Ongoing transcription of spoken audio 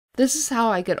This is how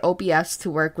I get OBS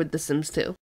to work with The Sims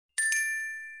 2.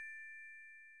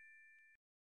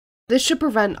 This should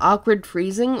prevent awkward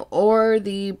freezing or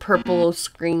the purple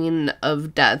screen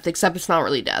of death, except it's not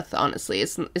really death, honestly.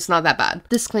 It's not that bad.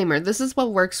 Disclaimer, this is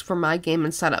what works for my game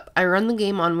and setup. I run the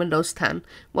game on Windows 10.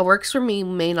 What works for me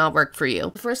may not work for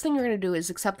you. The first thing you're going to do is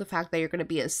accept the fact that you're going to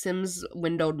be a Sims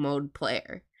windowed mode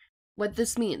player. What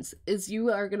this means is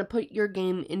you are going to put your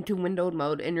game into windowed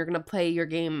mode and you're going to play your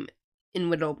game in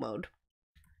windowed mode.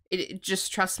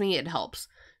 Just trust me, it helps.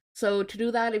 So to do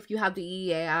that, if you have the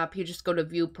EA app, you just go to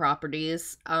View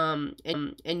Properties, and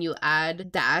you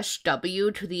add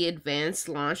 -W to the Advanced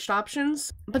Launched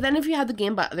options. But then if you have the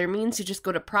game by other means, you just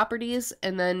go to Properties,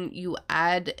 and then you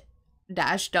add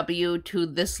 -W to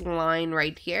this line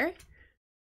right here.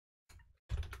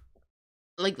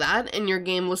 Like that, and your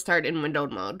game will start in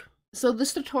windowed mode. So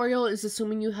this tutorial is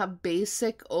assuming you have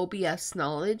basic OBS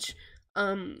knowledge.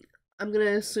 I'm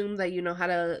gonna assume that you know how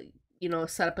to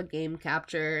set up a game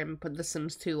capture and put The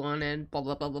Sims 2 on it, blah,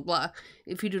 blah, blah, blah, blah.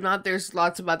 If you do not, there's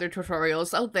lots of other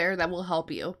tutorials out there that will help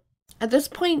you. At this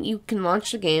point, you can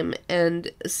launch the game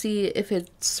and see if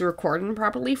it's recording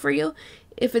properly for you.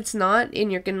 If it's not,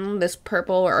 and you're getting this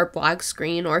purple or black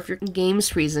screen, or if your game's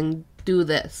freezing, do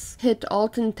this. Hit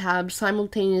Alt and Tab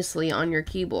simultaneously on your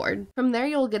keyboard. From there,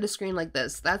 you'll get a screen like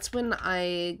this. That's when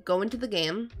I go into the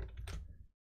game,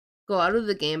 go out of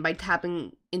the game by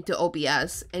tapping into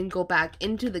OBS, and go back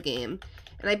into the game.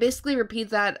 And I basically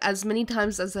repeat that as many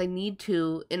times as I need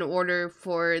to in order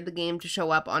for the game to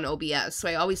show up on OBS. So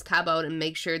I always tab out and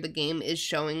make sure the game is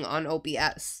showing on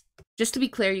OBS. Just to be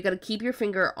clear, you gotta keep your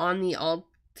finger on the Alt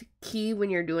key when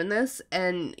you're doing this,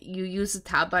 and you use the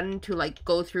tab button to like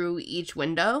go through each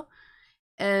window.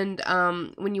 And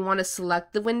when you want to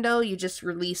select the window, you just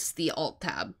release the Alt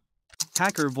tab.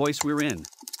 Hacker voice, we're in.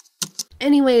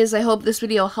 Anyways, I hope this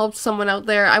video helped someone out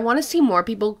there. I want to see more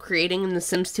people creating in the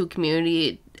Sims 2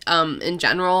 community in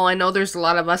general. I know there's a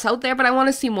lot of us out there, but I want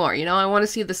to see more, I want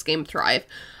to see this game thrive.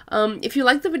 If you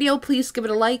liked the video, please give it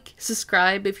a like,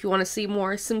 subscribe if you want to see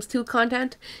more Sims 2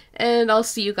 content, and I'll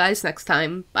see you guys next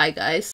time. Bye, guys.